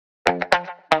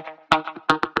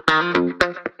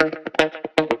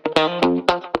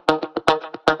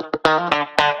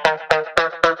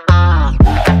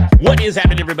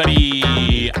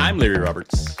everybody. I'm Larry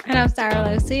Roberts. And I'm Sarah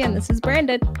Losi, and this is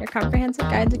Branded, your comprehensive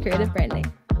guide to creative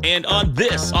branding. And on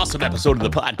this awesome episode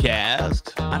of the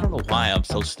podcast, I don't know why I'm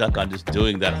so stuck on just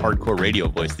doing that hardcore radio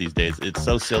voice these days. It's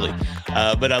so silly,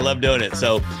 but I love doing it.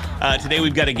 So today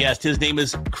we've got a guest. His name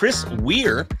is Chris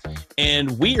Weiher,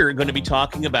 and we're going to be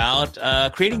talking about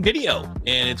creating video.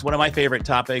 And it's one of my favorite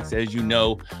topics. As you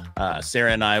know,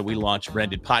 Sarah and I, we launched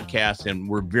Branded Podcast, and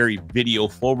we're very video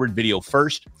forward, video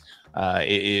first.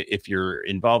 If you're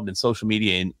involved in social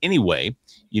media in any way,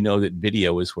 you know that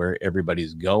video is where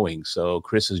everybody's going. So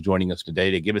Chris is joining us today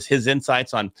to give us his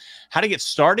insights on how to get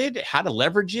started, how to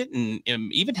leverage it, and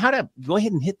even how to go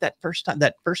ahead and hit that first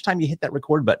time you hit that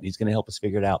record button. He's going to help us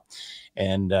figure it out.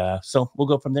 And so we'll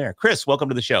go from there. Chris, welcome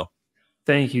to the show.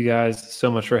 Thank you guys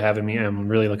so much for having me. I'm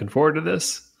really looking forward to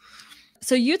this.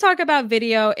 So you talk about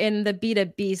video in the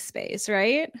B2B space,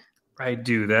 right? I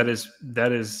do. That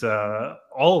is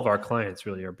all of our clients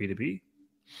really are B2B.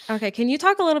 Okay. Can you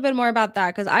talk a little bit more about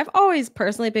that? Because I've always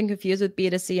personally been confused with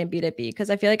B2C and B2B because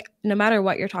I feel like no matter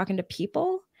what, you're talking to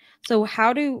people. So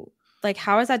how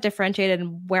is that differentiated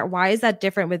and why is that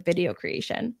different with video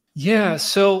creation? Yeah.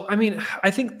 So, I mean,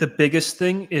 I think the biggest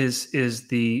thing is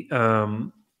the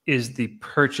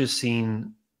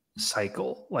purchasing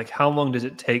cycle. Like how long does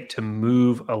it take to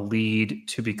move a lead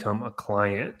to become a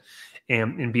client?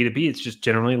 And in B2B, it's just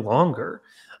generally longer.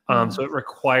 So it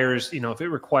requires, if it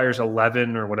requires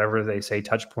 11 or whatever they say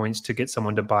touch points to get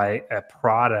someone to buy a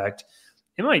product,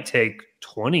 it might take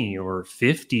 20 or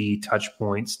 50 touch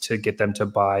points to get them to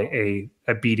buy a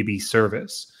B2B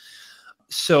service.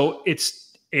 So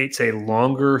it's a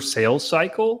longer sales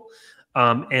cycle.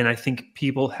 And I think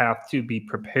people have to be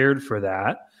prepared for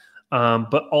that.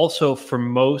 But also for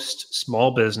most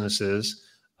small businesses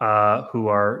who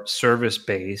are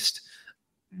service-based,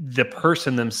 the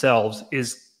person themselves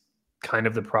is kind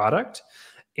of the product.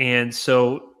 And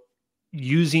so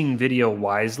using video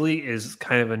wisely is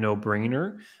kind of a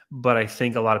no-brainer. But I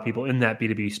think a lot of people in that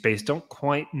B2B space don't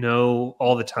quite know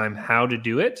all the time how to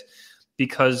do it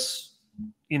because,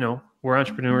 we're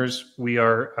entrepreneurs. We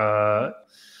are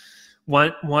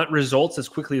want results as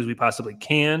quickly as we possibly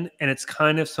can. And it's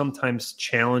kind of sometimes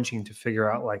challenging to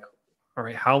figure out like, all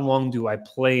right, how long do I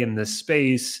play in this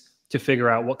space to figure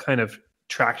out what kind of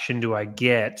traction do I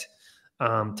get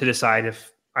to decide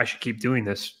if I should keep doing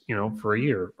this, for a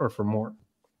year or for more.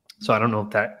 So I don't know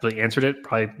if that really answered it.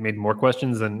 Probably made more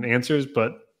questions than answers,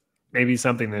 but maybe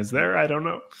something is there. I don't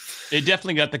know. It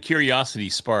definitely got the curiosity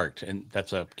sparked. And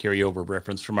that's a carryover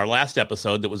reference from our last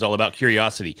episode that was all about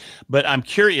curiosity. But I'm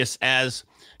curious as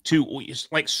to,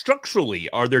 like, structurally,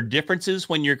 are there differences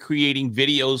when you're creating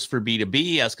videos for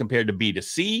B2B as compared to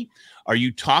B2C? Are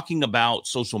you talking about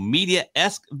social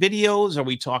media-esque videos? Are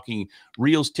we talking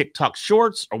Reels, TikTok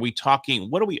shorts? Are we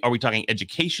talking, are we talking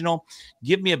educational?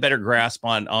 Give me a better grasp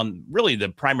on really the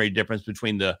primary difference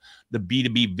between the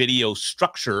B2B video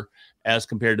structure as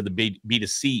compared to the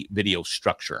B2C video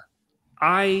structure.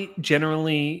 I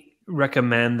generally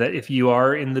recommend that if you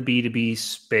are in the B2B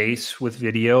space with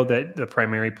video, that the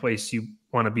primary place you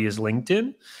want to be is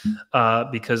LinkedIn,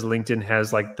 because LinkedIn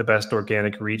has like the best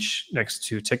organic reach next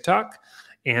to TikTok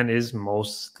and is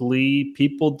mostly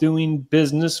people doing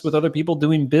business with other people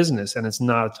doing business. And it's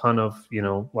not a ton of,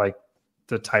 like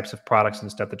the types of products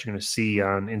and stuff that you're going to see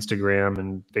on Instagram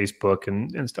and Facebook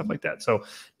and stuff like that. So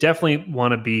definitely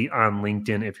want to be on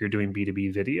LinkedIn if you're doing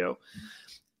B2B video.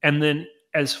 And then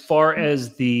as far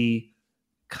as the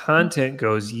content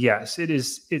goes, yes,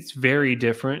 it's very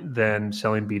different than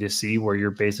selling B2C, where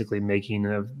you're basically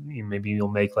making maybe you'll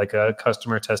make like a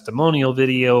customer testimonial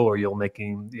video, or you'll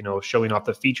making, showing off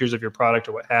the features of your product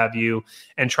or what have you,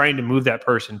 and trying to move that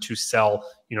person to sell,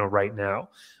 right now.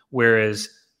 Whereas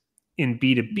in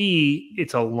B2B,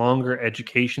 it's a longer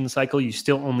education cycle. You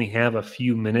still only have a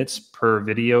few minutes per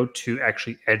video to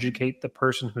actually educate the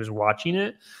person who's watching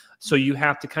it. So you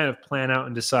have to kind of plan out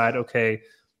and decide, okay,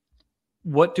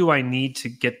 what do I need to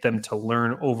get them to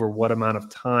learn over what amount of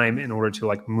time in order to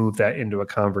like move that into a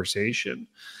conversation?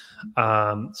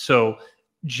 So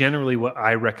generally what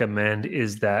I recommend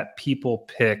is that people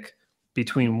pick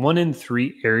between 1 and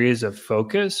 3 areas of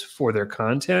focus for their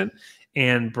content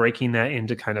and breaking that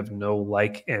into kind of know,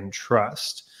 like, and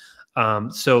trust.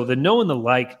 So the know and the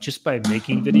like, just by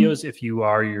making videos, if you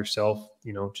are yourself,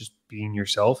 just being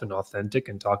yourself and authentic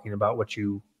and talking about what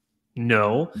you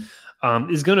know,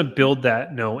 is going to build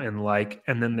that know and like.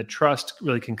 And then the trust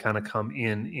really can kind of come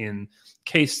in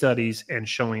case studies and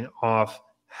showing off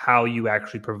how you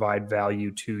actually provide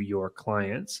value to your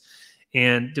clients.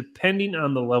 And depending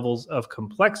on the levels of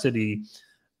complexity,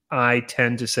 I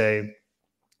tend to say,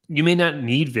 you may not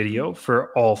need video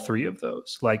for all three of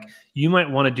those. Like you might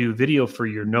want to do video for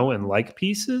your know and like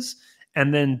pieces,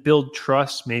 and then build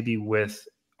trust maybe with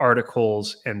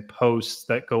articles and posts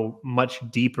that go much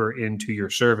deeper into your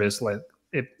service. Like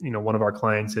if, one of our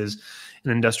clients is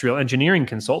an industrial engineering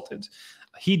consultant.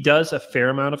 He does a fair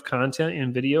amount of content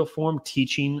in video form,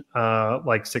 teaching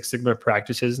like Six Sigma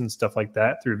practices and stuff like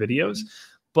that through videos.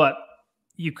 But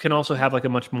you can also have like a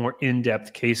much more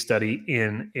in-depth case study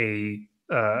in a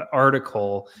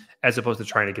article, as opposed to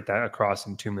trying to get that across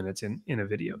in 2 minutes in a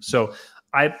video. So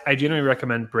I generally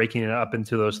recommend breaking it up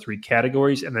into those three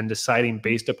categories and then deciding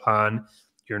based upon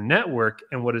your network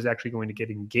and what is actually going to get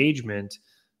engagement,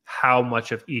 how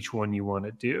much of each one you want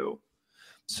to do.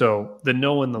 So the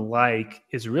know and the like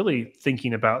is really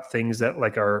thinking about things that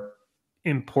like are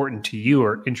important to you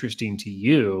or interesting to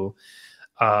you.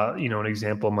 An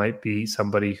example might be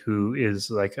somebody who is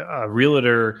like a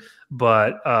realtor,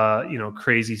 but,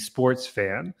 crazy sports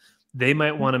fan. They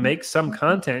might want to make some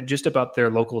content just about their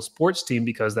local sports team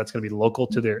because that's going to be local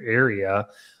to their area.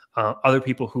 Other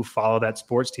people who follow that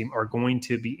sports team are going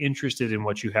to be interested in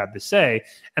what you have to say.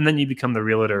 And then you become the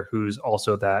realtor who's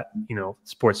also that,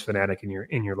 sports fanatic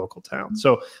in your local town.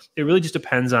 So it really just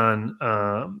depends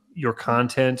on your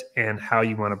content and how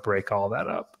you want to break all that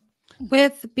up.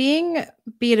 With being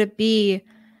B2B,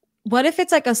 what if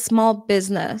it's like a small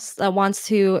business that wants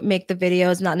to make the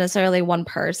videos, not necessarily one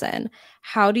person?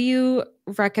 How do you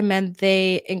recommend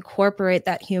they incorporate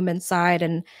that human side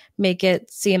and make it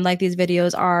seem like these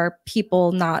videos are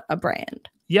people, not a brand?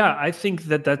 Yeah, I think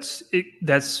that's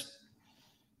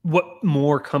what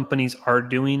more companies are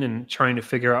doing and trying to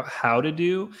figure out how to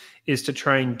do, is to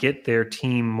try and get their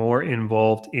team more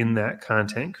involved in that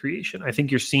content creation. I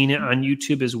think you're seeing it on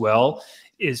YouTube as well,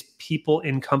 is people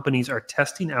in companies are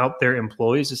testing out their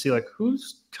employees to see like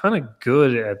who's kind of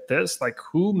good at this, like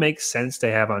who makes sense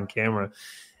to have on camera.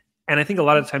 And I think a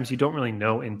lot of times you don't really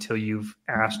know until you've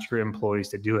asked your employees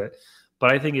to do it.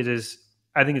 But I think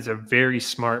it's a very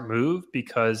smart move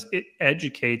because it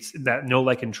educates that know,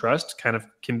 like, and trust kind of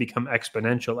can become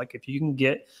exponential. Like if you can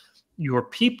get your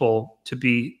people to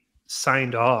be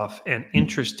signed off and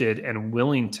interested and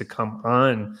willing to come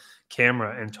on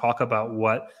camera and talk about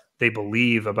what they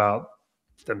believe about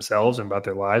themselves and about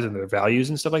their lives and their values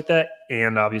and stuff like that,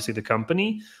 and obviously the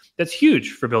company, that's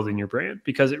huge for building your brand,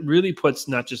 because it really puts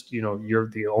not just, you're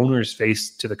the owner's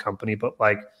face to the company, but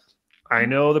like, I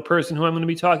know the person who I'm going to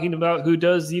be talking about who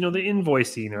does, the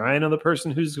invoicing, or I know the person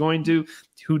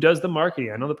who does the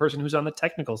marketing. I know the person who's on the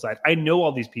technical side. I know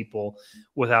all these people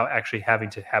without actually having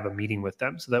to have a meeting with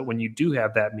them, so that when you do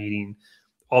have that meeting,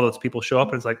 all those people show up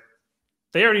and it's like,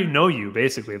 they already know you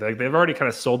basically. Like they've already kind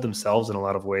of sold themselves in a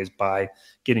lot of ways by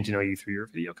getting to know you through your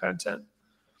video content.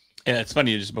 And it's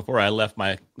funny, just before I left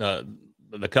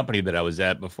the company that I was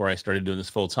at, before I started doing this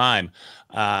full time,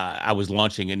 I was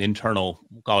launching an internal,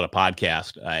 we'll call it a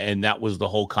podcast. And that was the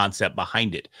whole concept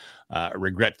behind it.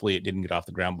 Regretfully, it didn't get off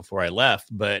the ground before I left,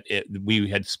 but we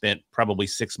had spent probably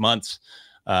 6 months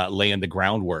laying the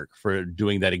groundwork for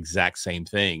doing that exact same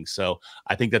thing. So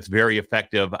I think that's very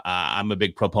effective. I'm a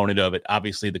big proponent of it.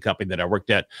 Obviously, the company that I worked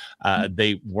at,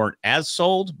 they weren't as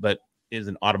sold, but is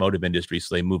an automotive industry,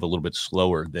 so they move a little bit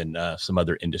slower than some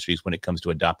other industries when it comes to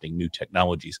adopting new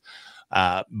technologies.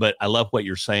 But I love what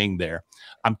you're saying there.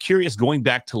 I'm curious, going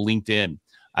back to LinkedIn,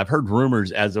 I've heard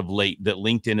rumors as of late that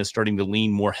LinkedIn is starting to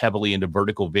lean more heavily into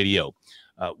vertical video.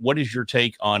 What is your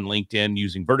take on LinkedIn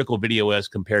using vertical video as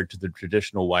compared to the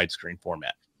traditional widescreen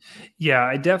format? Yeah,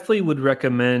 I definitely would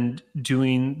recommend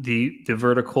doing the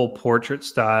vertical portrait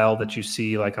style that you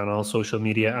see like on all social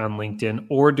media on LinkedIn,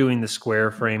 or doing the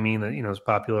square framing that is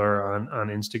popular on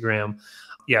Instagram.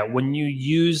 Yeah, when you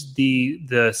use the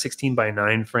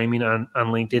 16:9 framing on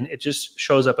LinkedIn, it just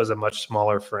shows up as a much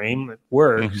smaller frame. It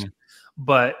works,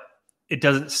 but it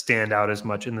doesn't stand out as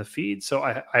much in the feed. So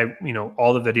I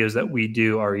all the videos that we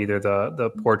do are either the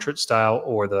portrait style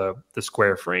or the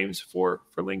square frames for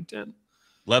LinkedIn.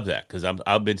 Love that, because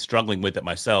I've been struggling with it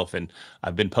myself, and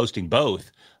I've been posting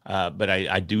both, but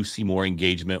I do see more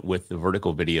engagement with the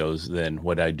vertical videos than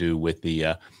what I do with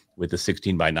the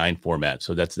 16:9 format.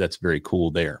 So that's very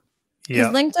cool there. Yeah.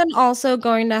 Is LinkedIn also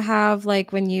going to have,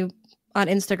 like, when you on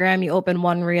Instagram you open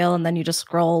one reel and then you just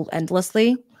scroll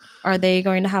endlessly? Are they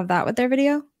going to have that with their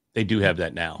video? They do have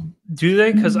that now. Do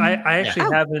they? Because I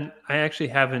actually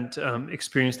haven't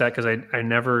experienced that, because I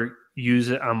never use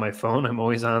it on my phone. I'm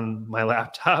always on my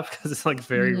laptop because it's like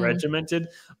very regimented.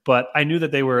 But I knew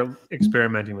that they were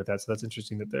experimenting with that, so that's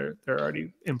interesting that they're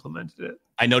already implemented it.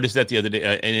 I noticed that the other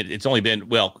day, and it's only been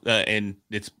and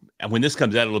it's And when this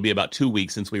comes out, it'll be about 2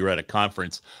 weeks since we were at a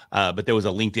conference. But there was a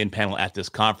LinkedIn panel at this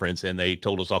conference, and they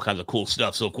told us all kinds of cool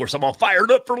stuff. So, of course, I'm all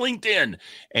fired up for LinkedIn.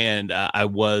 And I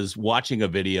was watching a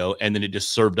video, and then it just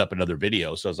served up another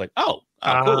video. So I was like, oh,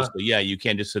 cool. So, yeah, you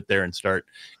can just sit there and start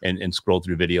and scroll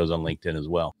through videos on LinkedIn as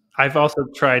well. I've also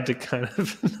tried to kind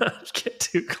of not get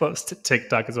too close to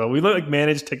TikTok as well. We like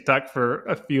manage TikTok for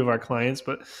a few of our clients,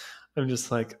 but I'm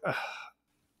just like,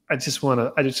 I just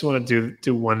want to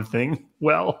do one thing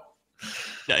well.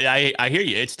 I hear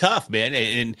you. It's tough, man.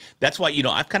 And that's why,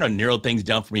 I've kind of narrowed things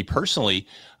down for me personally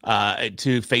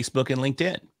to Facebook and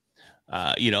LinkedIn.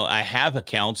 I have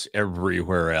accounts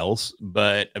everywhere else,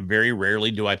 but very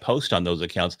rarely do I post on those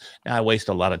accounts. Now, I waste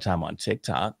a lot of time on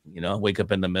TikTok. I wake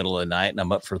up in the middle of the night and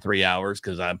I'm up for 3 hours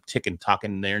because I'm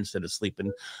talking there instead of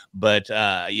sleeping. But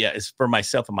it's for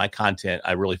myself and my content.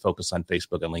 I really focus on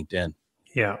Facebook and LinkedIn.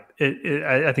 Yeah,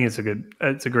 I think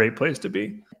it's a great place to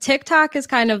be. TikTok is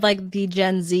kind of like the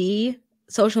Gen Z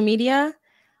social media.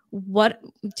 What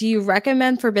do you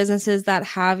recommend for businesses that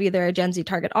have either a Gen Z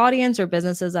target audience or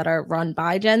businesses that are run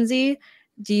by Gen Z?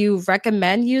 Do you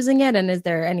recommend using it? And is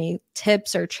there any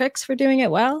tips or tricks for doing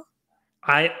it well?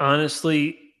 I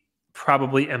honestly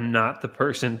probably am not the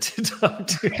person to talk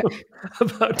to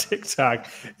about TikTok.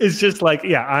 It's just like,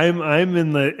 I'm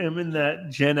in that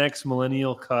Gen X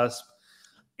millennial cusp.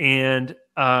 And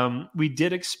we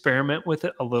did experiment with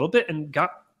it a little bit and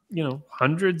got,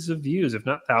 hundreds of views, if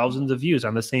not thousands of views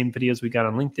on the same videos we got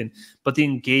on LinkedIn, but the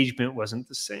engagement wasn't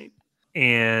the same.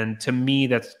 And to me,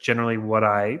 that's generally what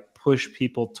I push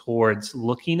people towards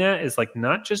looking at is like,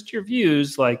 not just your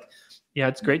views, like, yeah,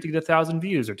 it's great to get 1,000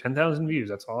 views or 10,000 views.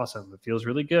 That's awesome. It feels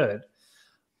really good.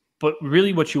 But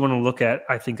really what you want to look at,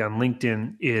 I think, on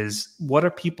LinkedIn is what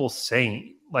are people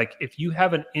saying? Like if you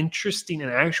have an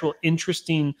actual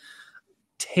interesting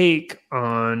take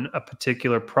on a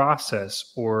particular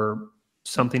process or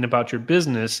something about your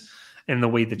business and the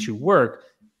way that you work,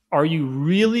 are you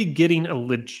really getting a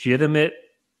legitimate,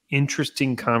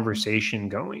 interesting conversation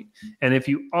going? And if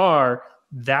you are,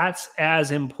 that's as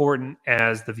important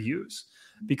as the views.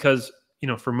 Because,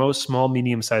 for most small,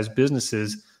 medium-sized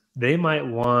businesses, they might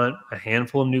want a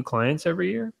handful of new clients every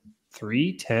year,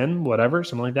 3, 10, whatever,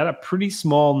 something like that, a pretty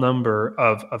small number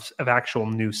of actual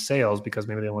new sales because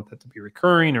maybe they want that to be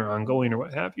recurring or ongoing or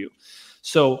what have you.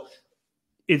 So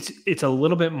it's a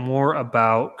little bit more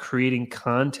about creating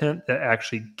content that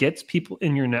actually gets people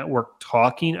in your network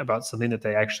talking about something that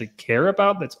they actually care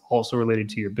about that's also related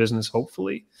to your business,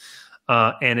 hopefully.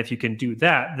 And if you can do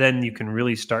that, then you can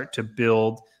really start to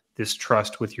build this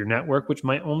trust with your network, which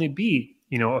might only be,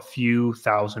 a few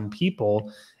thousand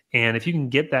people. And if you can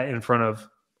get that in front of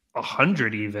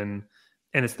 100 even,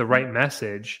 and it's the right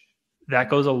message, that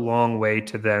goes a long way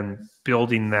to then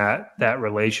building that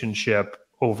relationship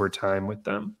over time with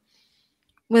them.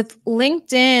 With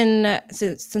LinkedIn,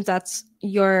 since that's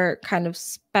your kind of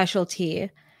specialty,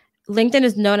 LinkedIn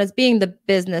is known as being the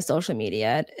business social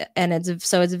media, and it's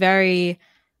very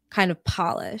kind of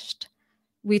polished.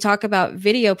 We talk about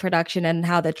video production and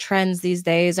how the trends these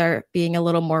days are being a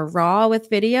little more raw with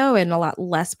video and a lot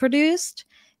less produced.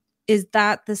 Is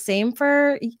that the same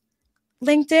for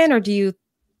LinkedIn, or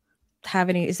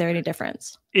is there any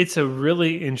difference? It's a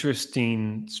really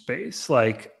interesting space.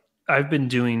 Like I've been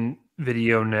doing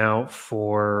video now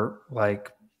for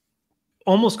like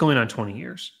almost going on 20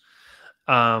 years.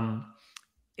 And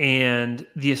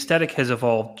the aesthetic has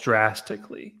evolved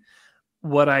drastically.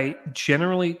 What I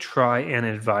generally try and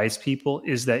advise people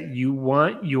is that you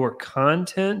want your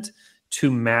content to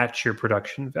match your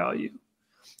production value.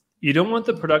 You don't want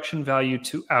the production value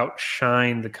to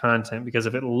outshine the content, because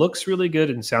if it looks really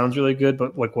good and sounds really good,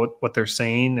 but like what they're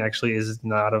saying actually is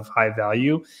not of high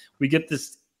value, we get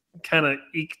this kind of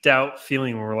eked out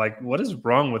feeling where we're like, what is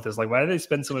wrong with this? Like, why do they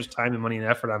spend so much time and money and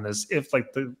effort on this if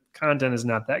like the content is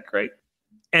not that great?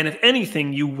 And if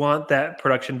anything, you want that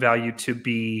production value to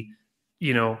be,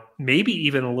 maybe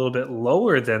even a little bit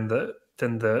lower than the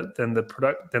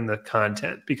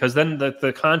content, because then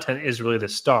the content is really the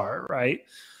star, right?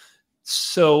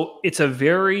 So it's a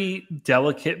very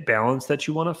delicate balance that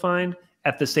you want to find.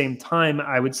 At the same time,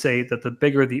 I would say that the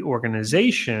bigger the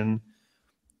organization,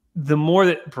 the more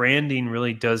that branding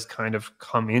really does kind of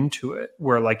come into it,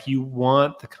 where like you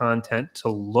want the content to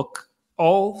look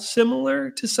all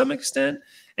similar to some extent.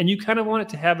 And you kind of want it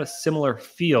to have a similar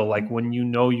feel, like when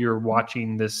you're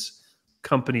watching this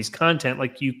company's content,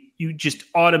 like you just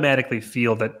automatically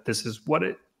feel that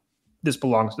this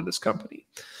belongs to this company.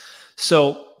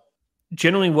 So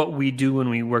generally what we do when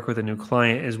we work with a new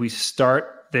client is we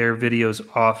start their videos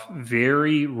off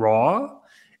very raw,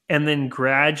 And then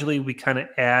gradually we kind of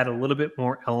add a little bit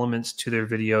more elements to their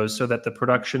videos so that the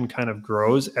production kind of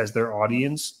grows as their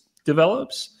audience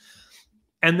develops.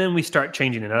 And then we start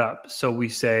changing it up. So we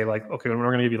say like, okay, we're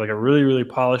going to give you like a really, really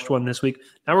polished one this week.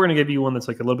 Now we're going to give you one that's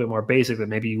like a little bit more basic that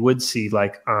maybe you would see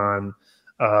like on,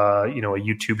 a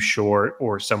YouTube short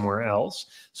or somewhere else,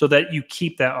 so that you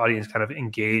keep that audience kind of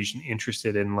engaged and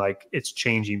interested in like it's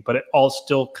changing, but it all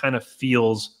still kind of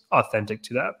feels authentic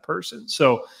to that person.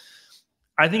 So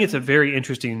I think it's a very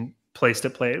interesting place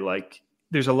to play. Like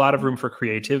there's a lot of room for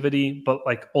creativity, but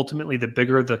like ultimately the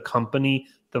bigger the company,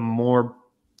 the more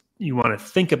you want to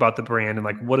think about the brand and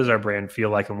like, what does our brand feel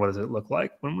like and what does it look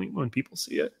like when people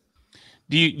see it?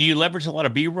 Do you leverage a lot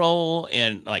of B-roll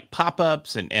and like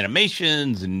pop-ups and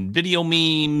animations and video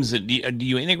memes? And do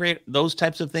you integrate those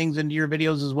types of things into your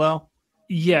videos as well?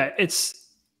 Yeah,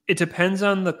 it depends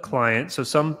on the client. So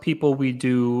some people we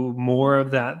do more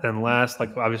of that than less.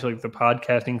 Like obviously like the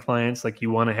podcasting clients, like you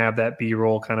want to have that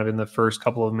B-roll kind of in the first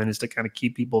couple of minutes to kind of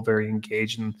keep people very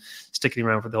engaged and sticking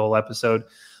around for the whole episode.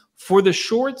 For the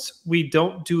shorts, we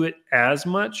don't do it as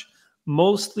much,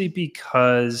 mostly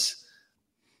because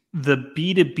the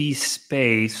B2B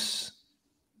space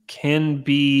can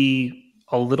be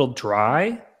a little dry.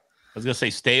 I was going to say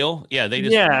stale. Yeah,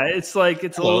 it's like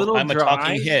it's a little I'm dry. a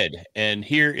talking head, and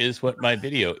here is what my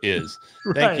video is.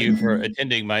 Thank you for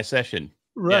attending my session.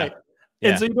 Right. Yeah.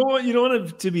 And so you don't want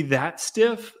it to be that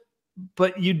stiff,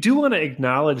 but you do want to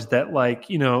acknowledge that like,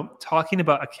 talking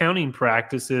about accounting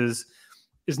practices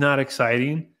is not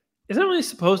exciting. It's not really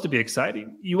supposed to be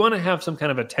exciting. You want to have some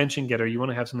kind of attention getter. You want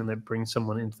to have something that brings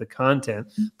someone into the content,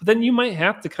 but then you might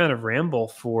have to kind of ramble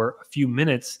for a few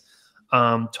minutes,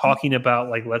 talking about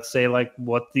like, let's say like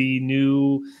what the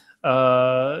new,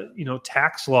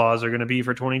 tax laws are going to be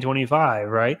for 2025.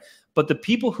 Right. But the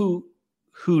people who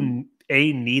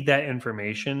need that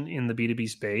information in the B2B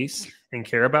space and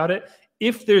care about it,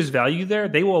 if there's value there,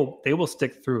 they will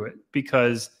stick through it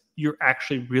because you're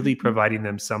actually really providing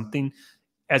them something,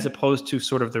 as opposed to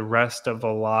sort of the rest of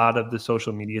a lot of the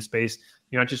social media space.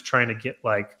 You're not just trying to get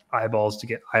like eyeballs to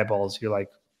get eyeballs. You're like,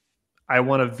 I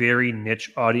want a very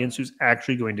niche audience who's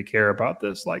actually going to care about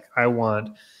this. Like I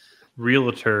want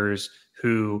realtors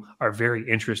who are very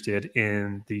interested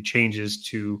in the changes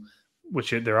to,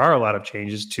 which there are a lot of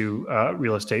changes to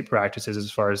real estate practices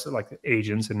as far as like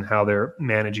agents and how they're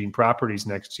managing properties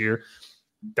next year.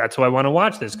 That's why I want to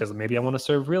watch this, because maybe I want to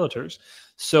serve realtors.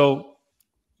 So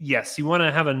yes, you want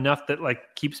to have enough that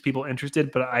like keeps people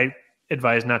interested, but I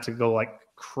advise not to go like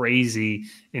crazy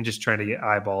and just trying to get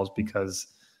eyeballs, because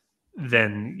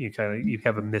then you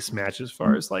have a mismatch as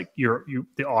far as like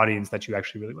the audience that you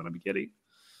actually really want to be getting.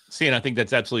 See, and I think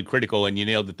that's absolutely critical. And you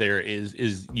nailed that. There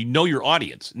is your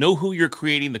audience, know who you're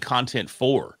creating the content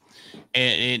for.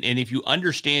 And if you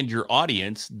understand your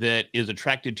audience that is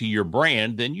attracted to your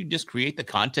brand, then you just create the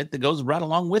content that goes right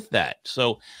along with that.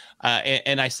 So,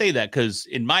 and I say that because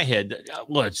in my head,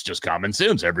 well, it's just common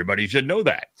sense. Everybody should know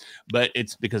that. But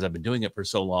it's because I've been doing it for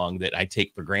so long that I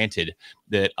take for granted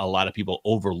that a lot of people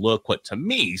overlook what to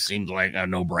me seems like a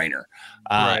no-brainer.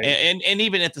 Right. And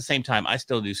even at the same time, I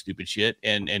still do stupid shit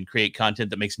and create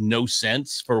content that makes no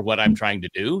sense for what I'm trying to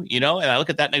do, and I look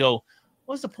at that and I go,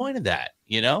 what's the point of that?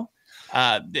 And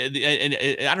I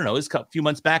don't know. It's a few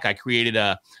months back, I created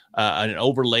an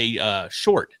overlay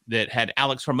short that had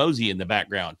Alex Hormozy in the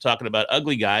background talking about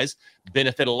ugly guys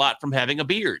benefit a lot from having a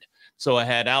beard. So I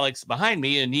had Alex behind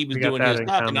me, and he was doing his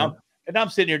stuff, and I'm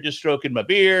sitting here just stroking my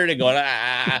beard and going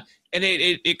and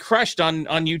it crushed on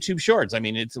YouTube Shorts. I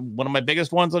mean, it's one of my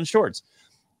biggest ones on Shorts.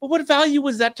 But what value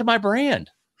was that to my brand?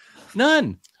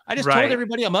 None. I just told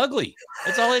everybody I'm ugly.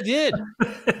 That's all I did.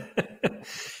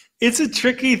 It's a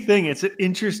tricky thing. It's an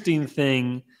interesting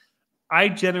thing. I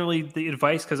generally, the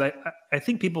advice, because I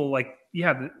think people like,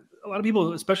 a lot of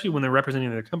people, especially when they're representing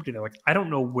their company, they're like, I don't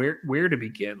know where to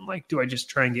begin. Like, do I just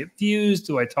try and get views?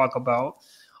 Do I talk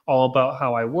all about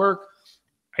how I work?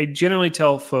 I generally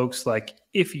tell folks, like,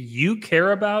 if you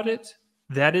care about it,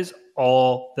 that is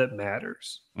all that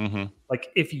matters. Mm-hmm. Like,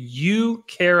 if you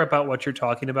care about what you're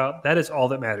talking about, that is all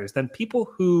that matters. Then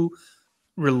people who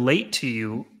relate to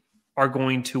you are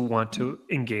going to want to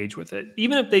engage with it.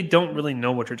 Even if they don't really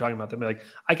know what you're talking about, they'll be like,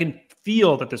 I can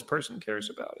feel that this person cares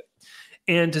about it.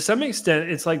 And to some extent,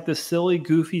 it's like the silly,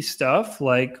 goofy stuff.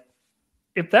 Like,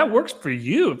 if that works for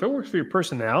you, if it works for your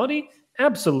personality,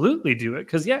 absolutely do it.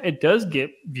 Because it does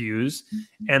get views,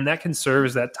 and that can serve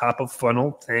as that top of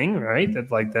funnel thing, right?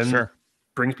 That like then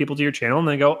brings people to your channel, and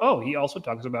they go, oh, he also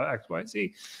talks about X, Y,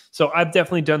 Z. So I've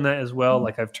definitely done that as well.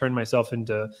 Like, I've turned myself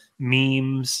into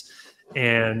memes,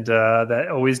 and that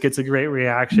always gets a great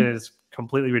reaction. It's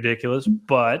completely ridiculous,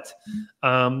 but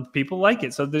people like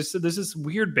it. So there's this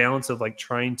weird balance of like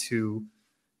trying to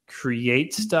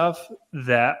create stuff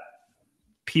that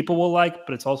people will like,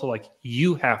 but it's also like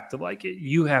you have to like it.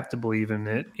 You have to believe in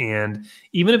it. And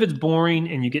even if it's boring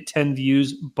and you get 10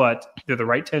 views, but they're the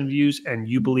right 10 views and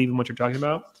you believe in what you're talking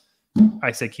about,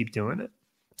 I say keep doing it.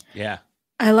 Yeah.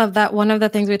 I love that. One of the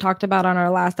things we talked about on our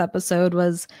last episode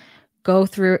was going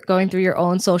through your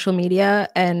own social media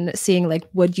and seeing like,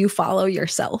 would you follow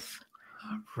yourself?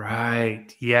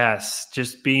 Right. Yes.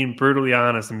 Just being brutally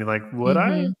honest and be like, would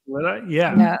I?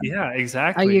 Yeah,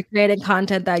 exactly. Are you creating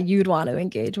content that you'd want to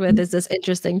engage with? Is this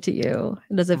interesting to you?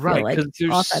 Does it feel like because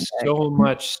there's authentic? so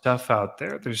much stuff out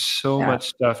there. There's so much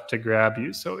stuff to grab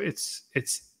you. So it's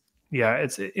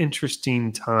an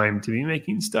interesting time to be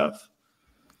making stuff.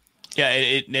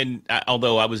 Yeah.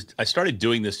 Although I started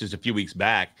doing this just a few weeks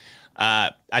back,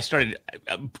 I started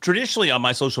traditionally on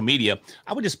my social media,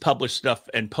 I would just publish stuff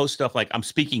and post stuff like I'm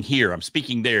speaking here, I'm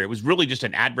speaking there. It was really just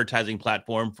an advertising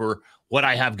platform for what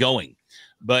I have going.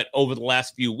 But over the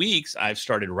last few weeks, I've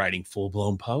started writing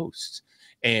full-blown posts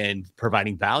and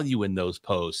providing value in those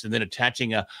posts, and then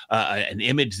attaching an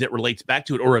image that relates back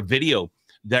to it, or a video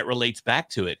that relates back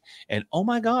to it. And oh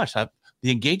my gosh, the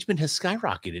engagement has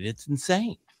skyrocketed. It's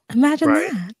insane. Imagine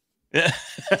that.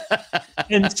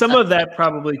 And some of that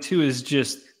probably too is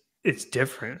just it's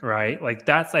different, right? Like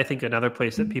that's I think another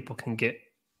place that people can get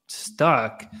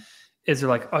stuck is they're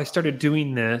like, oh, I started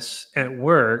doing this and it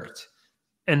worked,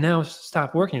 and now it's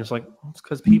stopped working. It's like it's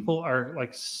because people are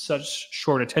like such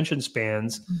short attention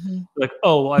spans. Like,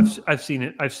 oh, well, I've seen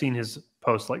it. I've seen his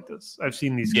posts like this. I've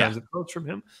seen these kinds of posts from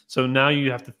him. So now you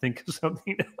have to think of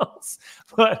something else.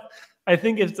 But I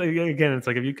think it's like, again, it's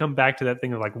like if you come back to that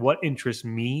thing of like what interests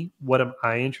me, what am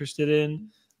I interested in,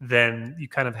 then you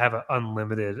kind of have an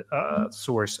unlimited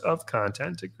source of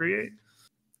content to create.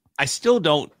 I still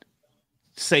don't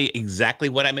say exactly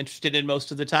what I'm interested in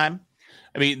most of the time.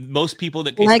 I mean, most people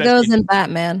that Legos and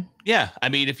Batman. Yeah, I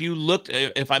mean,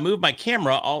 if I move my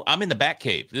camera, I'm in the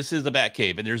Batcave. This is the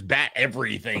Batcave, and there's bat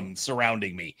everything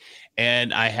surrounding me.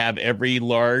 And I have every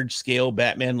large scale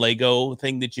Batman Lego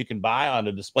thing that you can buy on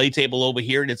a display table over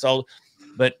here, and it's all.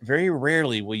 But very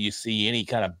rarely will you see any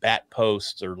kind of bat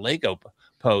posts or Lego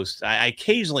posts. I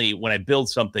occasionally, when I build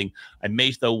something, I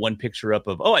may throw one picture up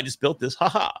of, oh, I just built this,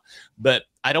 haha. But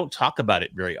I don't talk about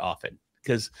it very often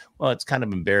because, well, it's kind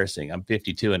of embarrassing. I'm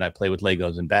 52 and I play with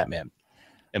Legos and Batman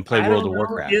and play World of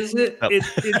Warcraft. Is it? Oh.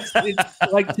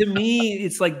 It's like, to me,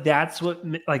 it's like that's what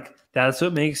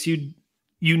makes you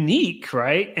unique,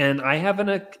 right? And I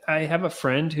have a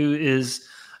friend who is,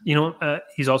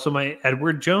 he's also my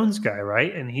Edward Jones guy,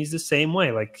 right? And he's the same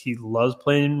way. Like he loves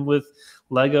playing with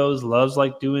Legos, loves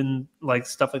like doing like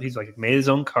stuff like he's like made his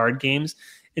own card games.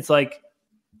 It's like,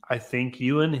 I think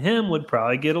you and him would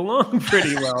probably get along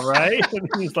pretty well, right? And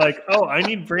he's like, oh, I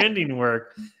need branding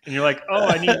work. And you're like, oh,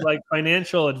 I need like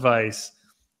financial advice.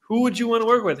 Who would you want to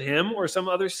work with, him or some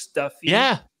other stuffy,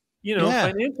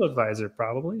 financial advisor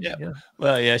probably? Yeah.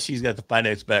 Well, yeah, she's got the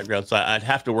finance background, so I'd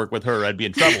have to work with her. I'd be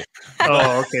in trouble.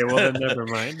 Oh, okay. Well, then never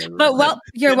mind.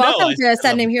 You're welcome to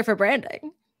send him here for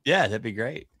branding. Yeah, that'd be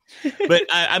great. But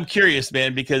I'm curious,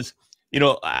 man, because,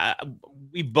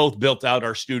 we both built out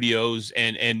our studios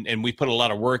and we put a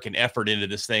lot of work and effort into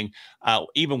this thing,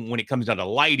 even when it comes down to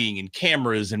lighting and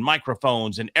cameras and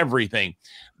microphones and everything.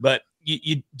 But do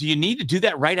you need to do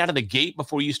that right out of the gate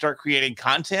before you start creating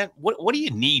content? What do you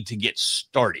need to get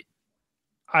started?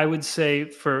 I would say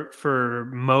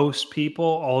for most people,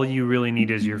 all you really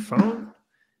need is your phone.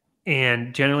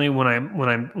 And generally, when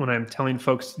I'm telling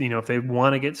folks, if they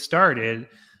want to get started,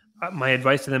 my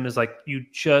advice to them is like, you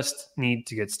just need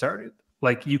to get started.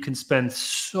 Like you can spend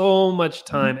so much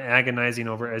time agonizing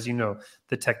over, as you know,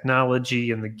 the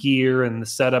technology and the gear and the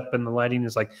setup and the lighting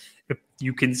is like, if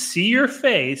you can see your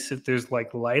face, if there's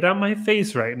like light on my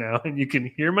face right now and you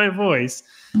can hear my voice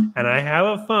and I have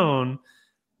a phone,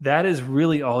 that is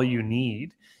really all you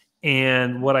need.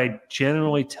 And what I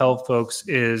generally tell folks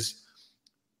is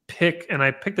and I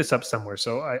picked this up somewhere.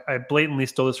 So I blatantly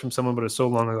stole this from someone, but it's so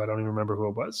long ago, I don't even remember who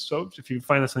it was. So if you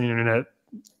find this on the internet,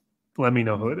 let me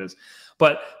know who it is.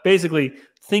 But basically,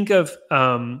 think of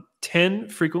 10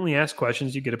 frequently asked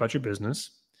questions you get about your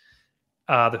business.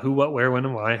 The who, what, where, when,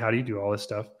 and why. How do you do all this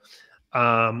stuff?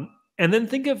 And then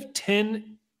think of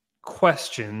 10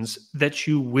 questions that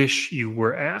you wish you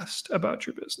were asked about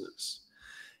your business.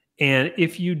 And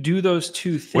if you do those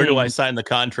two things... Where do I sign the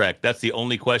contract? That's the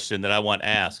only question that I want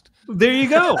asked. There you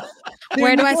go.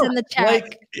 Where do I send the check?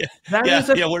 Like, that is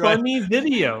a funny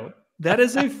video. That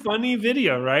is a funny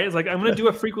video, right? It's like, I'm going to do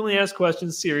a frequently asked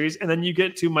questions series, and then you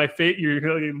get to my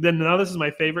favorite. Then now this is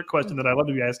my favorite question that I love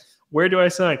to be asked. Where do I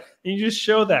sign? And you just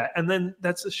show that, and then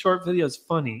that's a short video. It's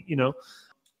funny, you know.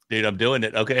 Dude, I'm doing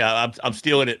it. Okay, I'm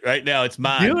stealing it right now. It's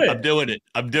mine. Do it. I'm doing it.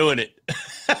 Do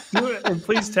it, and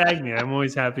please tag me. I'm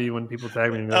always happy when people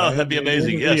tag me. Oh, that'd be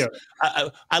amazing. Yes,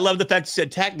 I love the fact you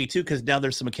said tag me too, because now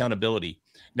there's some accountability.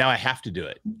 Now I have to do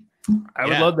it. I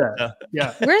would love that.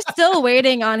 Yeah. We're still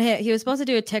waiting on him. He was supposed to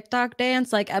do a TikTok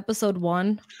dance like episode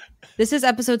 1. This is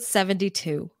episode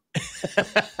 72.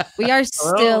 We are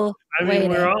still waiting.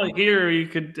 We're all here. You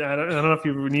could, I don't know if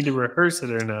you need to rehearse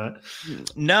it or not.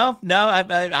 No,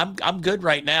 I'm good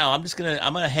right now. I'm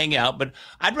gonna hang out, but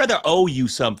I'd rather owe you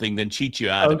something than cheat you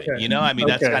out of it. You know, I mean,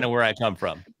 that's kind of where I come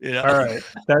from. You know? All right.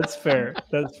 That's fair.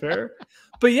 That's fair.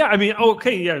 But yeah, I mean,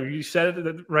 okay, yeah, you said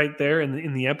it right there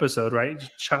in the episode, right?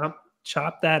 Just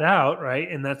chop that out,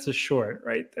 right? And that's a short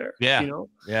right there. Yeah. You know?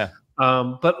 Yeah.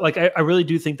 But like I really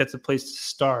do think that's a place to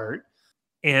start.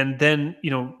 And then, you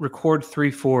know, record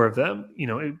 3-4 of them. You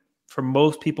know, for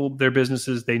most people, their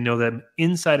businesses, they know them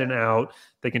inside and out.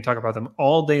 They can talk about them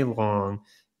all day long.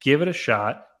 Give it a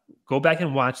shot. Go back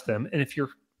and watch them. And if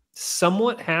you're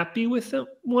somewhat happy with them,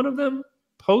 one of them,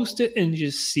 post it and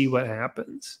just see what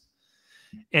happens.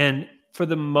 And for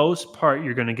the most part,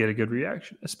 you're going to get a good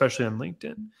reaction, especially on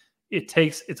LinkedIn.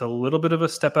 It's a little bit of a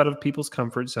step out of people's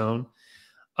comfort zone,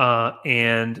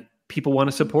 and people want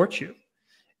to support you.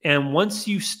 And once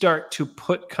you start to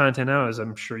put content out, as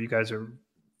I'm sure you guys are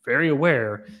very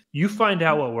aware, you find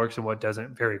out what works and what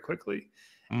doesn't very quickly.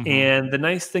 Mm-hmm. And the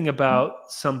nice thing about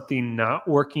something not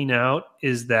working out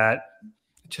is that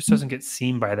it just doesn't get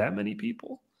seen by that many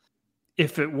people.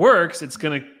 If it works, it's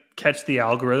going to catch the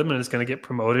algorithm and it's going to get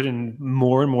promoted, and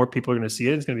more people are going to see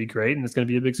it. It's going to be great, and it's going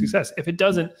to be a big success. If it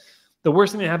doesn't, the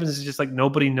worst thing that happens is just like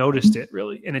nobody noticed it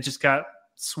really, and it just got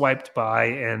swiped by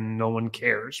and no one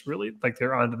cares really. Like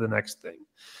they're on to the next thing.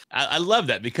 I love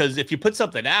that, because if you put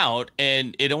something out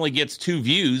and it only gets 2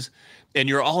 views and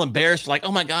you're all embarrassed, like,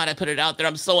 oh my God, I put it out there,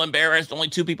 I'm so embarrassed, only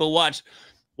 2 people watched.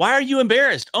 Why are you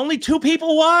embarrassed? Only 2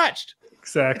 people watched.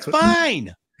 Exactly. It's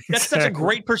fine. That's such a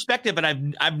great perspective.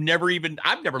 And I've never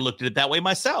looked at it that way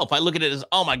myself. I look at it as,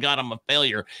 oh my God, I'm a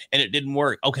failure and it didn't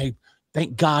work. Okay.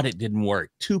 Thank God it didn't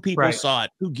work. 2 people saw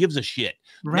it. Who gives a shit?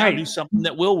 Now do something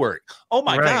that will work. Oh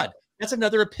my God. That's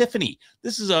another epiphany.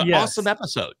 This is an awesome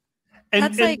episode.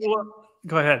 And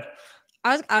go ahead.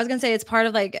 I was going to say, it's part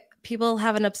of like people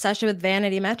have an obsession with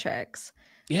vanity metrics.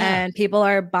 Yeah. And people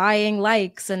are buying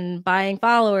likes and buying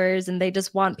followers, and they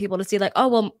just want people to see like, oh,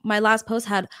 well, my last post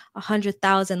had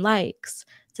 100,000 likes.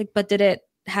 It's like, but did it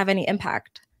have any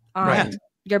impact on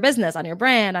your business, on your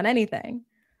brand, on anything?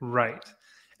 Right.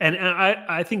 And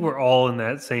I think we're all in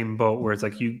that same boat where it's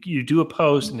like you do a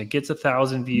post and it gets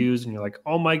 1,000 views and you're like,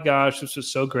 oh my gosh, this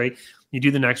is so great. You do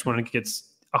the next one and it gets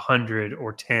 100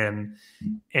 or 10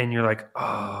 and you're like,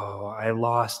 oh, I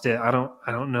lost it. I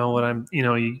don't know what I'm, you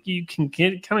know, you can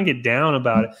kind of get down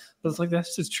about it. But it's like,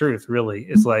 that's just truth, really.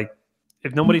 It's like,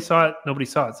 if nobody saw it, nobody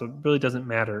saw it. So it really doesn't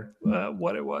matter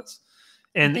what it was.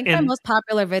 And I think my most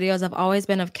popular videos have always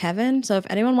been of Kevin. So if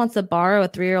anyone wants to borrow a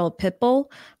 3-year-old pit bull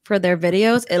for their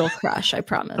videos, it'll crush. I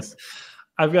promise.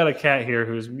 I've got a cat here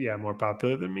who's more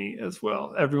popular than me as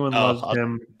well. Everyone loves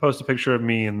him. Post a picture of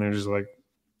me and they're just like,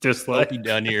 Puppy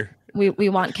down here. We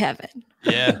want Kevin.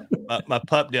 Yeah, my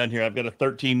pup down here. I've got a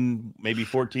 13, maybe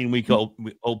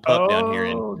 14-week-old pup down here.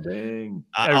 Oh, dang!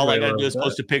 All I gotta do is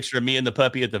post a picture of me and the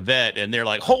puppy at the vet, and they're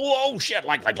like, "Oh shit!"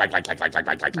 Like.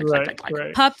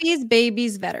 Puppies,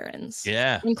 babies, veterans.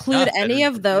 Yeah. Include any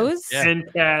of those. Yeah.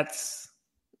 And cats.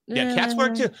 Yeah, cats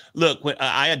work too. Look, when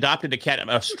I adopted a cat,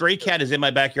 a stray cat is in my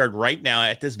backyard right now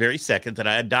at this very second that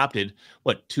I adopted.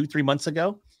 What, 2-3 months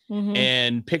ago? Mm-hmm.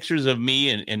 And pictures of me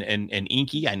and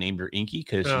Inky. I named her Inky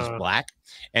because she's black.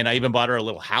 And I even bought her a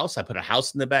little house. I put a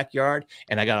house in the backyard,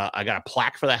 and I got a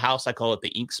plaque for the house. I call it the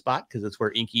ink spot because it's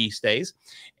where Inky stays.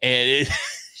 And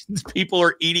people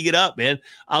are eating it up, man.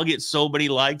 I'll get so many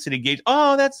likes and engage.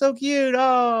 Oh, that's so cute.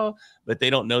 Oh, but they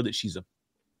don't know that she's a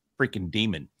freaking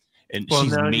demon. And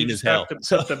she's mean as hell.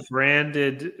 So put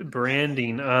the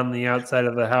branding on the outside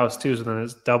of the house too, so then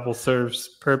it double serves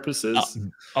purposes.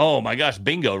 Oh my gosh,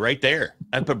 bingo right there.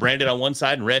 I put branded on one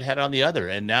side and red hat on the other.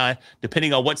 And now,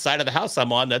 depending on what side of the house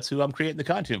I'm on, that's who I'm creating the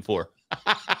content for.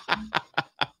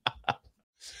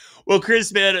 Well,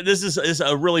 Chris, man, this is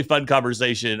a really fun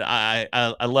conversation. I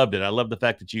loved it. I love the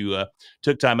fact that you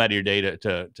took time out of your day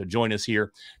to join us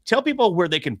here. Tell people where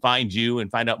they can find you and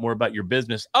find out more about your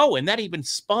business. Oh, and that even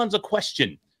spawns a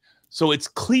question. So it's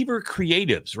Cleaver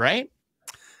Creatives, right?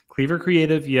 Cleaver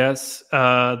Creative, yes.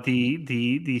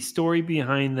 The story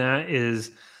behind that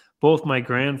is both my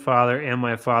grandfather and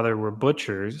my father were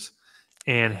butchers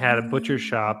and had a butcher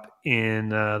shop in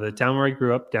the town where I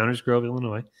grew up, Downers Grove,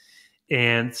 Illinois.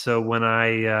 And so when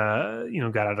I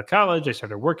got out of college, I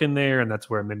started working there, and that's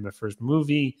where I made my first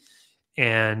movie.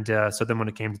 And so then when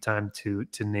it came to time to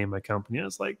name my company, I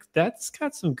was like, that's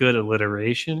got some good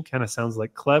alliteration. Kind of sounds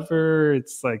like clever.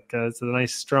 It's like it's a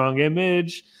nice strong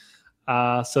image.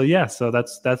 So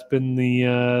that's been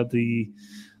the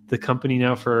company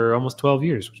now for almost 12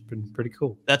 years, which has been pretty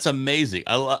cool. That's amazing.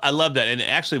 I love that. And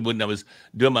actually, when I was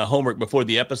doing my homework before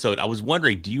the episode, I was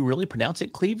wondering, do you really pronounce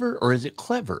it Cleaver or is it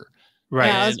clever? Right.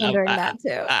 Yeah, I was wondering that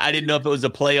too. I didn't know if it was a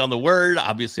play on the word.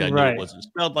 Obviously, I knew it wasn't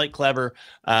spelled like clever.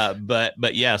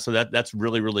 But yeah, so that's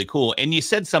really, really cool. And you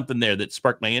said something there that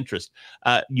sparked my interest.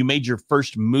 You made your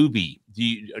first movie.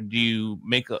 Do you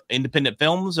make independent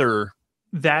films or?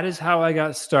 That is how I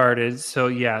got started. So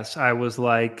yes, I was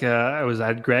like,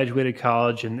 I'd graduated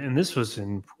college, and this was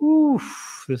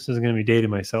this is going to be dating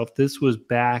myself. This was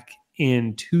back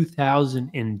in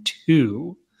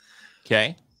 2002.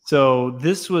 Okay. So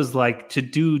this was like, to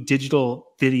do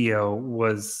digital video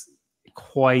was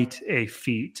quite a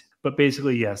feat. But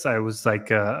basically, yes, I was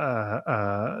like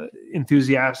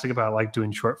enthusiastic about like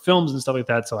doing short films and stuff like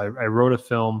that. So I wrote a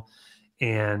film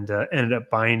and ended up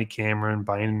buying a camera and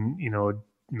buying,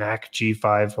 Mac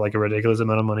G5 for like a ridiculous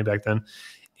amount of money back then,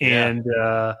 and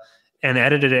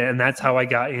edited it. And that's how I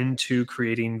got into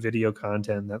creating video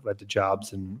content that led to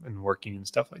jobs and working and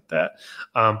stuff like that.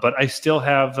 But I still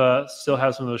have some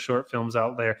of those short films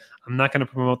out there. I'm not going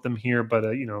to promote them here, but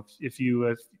if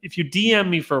you DM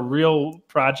me for real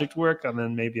project work, and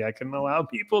then maybe I can allow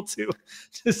people to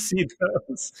see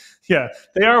those. Yeah,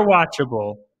 they are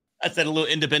watchable. That's a little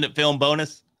independent film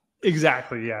bonus.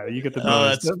 Exactly. Yeah, you get the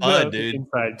bonus. That's fun, dude.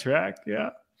 Inside track.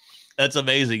 Yeah. That's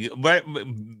amazing.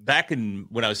 Back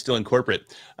when I was still in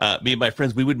corporate, me and my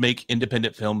friends, we would make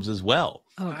independent films as well.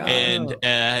 Oh, God. And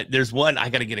there's one, I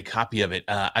got to get a copy of it.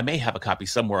 I may have a copy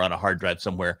somewhere on a hard drive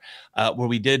somewhere, where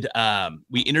we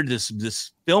entered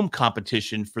this film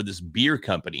competition for this beer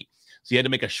company. So you had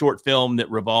to make a short film that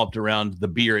revolved around the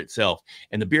beer itself.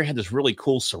 And the beer had this really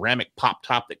cool ceramic pop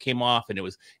top that came off. And it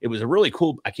was a really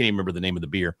cool, I can't even remember the name of the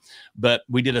beer, but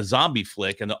we did a zombie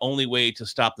flick. And the only way to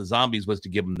stop the zombies was to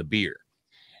give them the beer.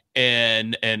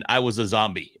 And I was a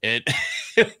zombie. And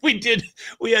we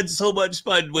had so much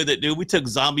fun with it, dude. We took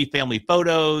zombie family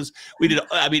photos. We did,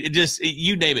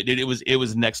 you name it, dude. It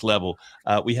was next level.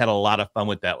 We had a lot of fun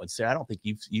with that one. Sarah, I don't think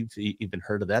you've even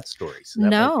heard of that story. So that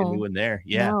might be a new one there.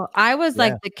 Yeah. No, I was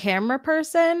like the camera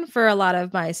person for a lot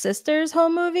of my sister's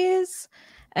home movies.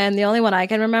 And the only one I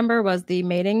can remember was the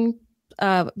mating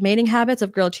habits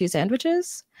of grilled cheese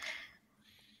sandwiches.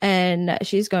 And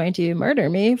she's going to murder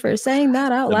me for saying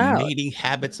that out loud. The mating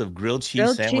habits of grilled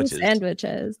cheese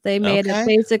sandwiches. They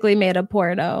basically made a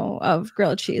porno of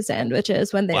grilled cheese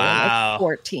sandwiches when they were like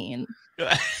 14.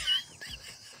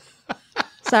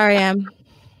 Sorry, Em.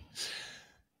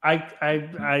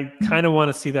 I kind of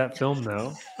want to see that film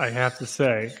now, I have to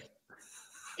say.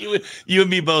 You and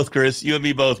me both, Chris. You and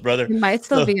me both, brother. It might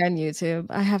still be on YouTube.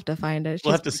 I have to find it.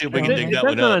 We'll have to see if we can dig that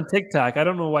one up. On TikTok. I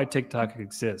don't know why TikTok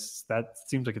exists. That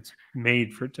seems like it's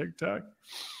made for TikTok.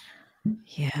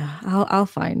 Yeah, I'll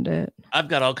find it. I've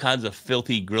got all kinds of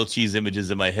filthy grilled cheese images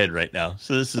in my head right now.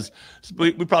 So this is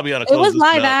we probably ought to close. It was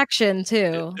live action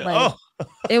too. Like,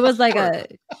 it was like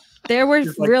there were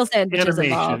real sandwiches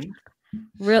involved.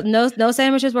 No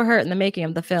sandwiches were hurt in the making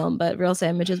of the film, but real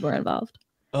sandwiches were involved.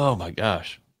 Oh my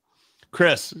gosh.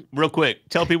 Chris, real quick,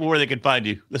 tell people where they can find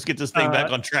you. Let's get this thing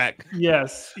back on track.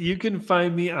 Yes, you can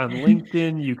find me on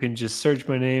LinkedIn. You can just search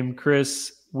my name,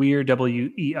 Chris Weiher,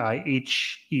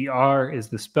 Weiher is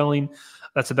the spelling.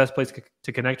 That's the best place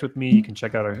to connect with me. You can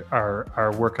check out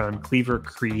our work on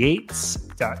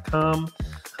cleavercreates.com.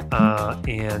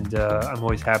 And I'm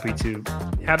always happy to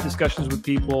have discussions with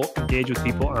people, engage with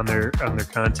people on their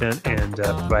content, and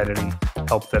provide any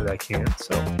help that I can.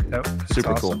 So that's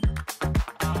super awesome. Cool.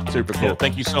 Super cool.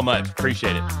 Thank you so much.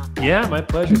 Appreciate it. Yeah, my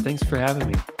pleasure. Thanks for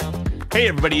having me. Hey,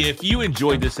 everybody, if you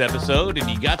enjoyed this episode and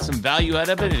you got some value out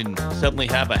of it and suddenly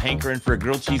have a hankering for a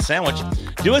grilled cheese sandwich,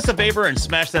 do us a favor and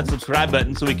smash that subscribe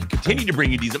button so we can continue to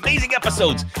bring you these amazing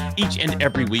episodes each and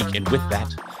every week. And with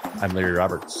that, I'm Larry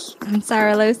Roberts. I'm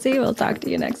Sarah Losi. We'll talk to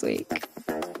you next week.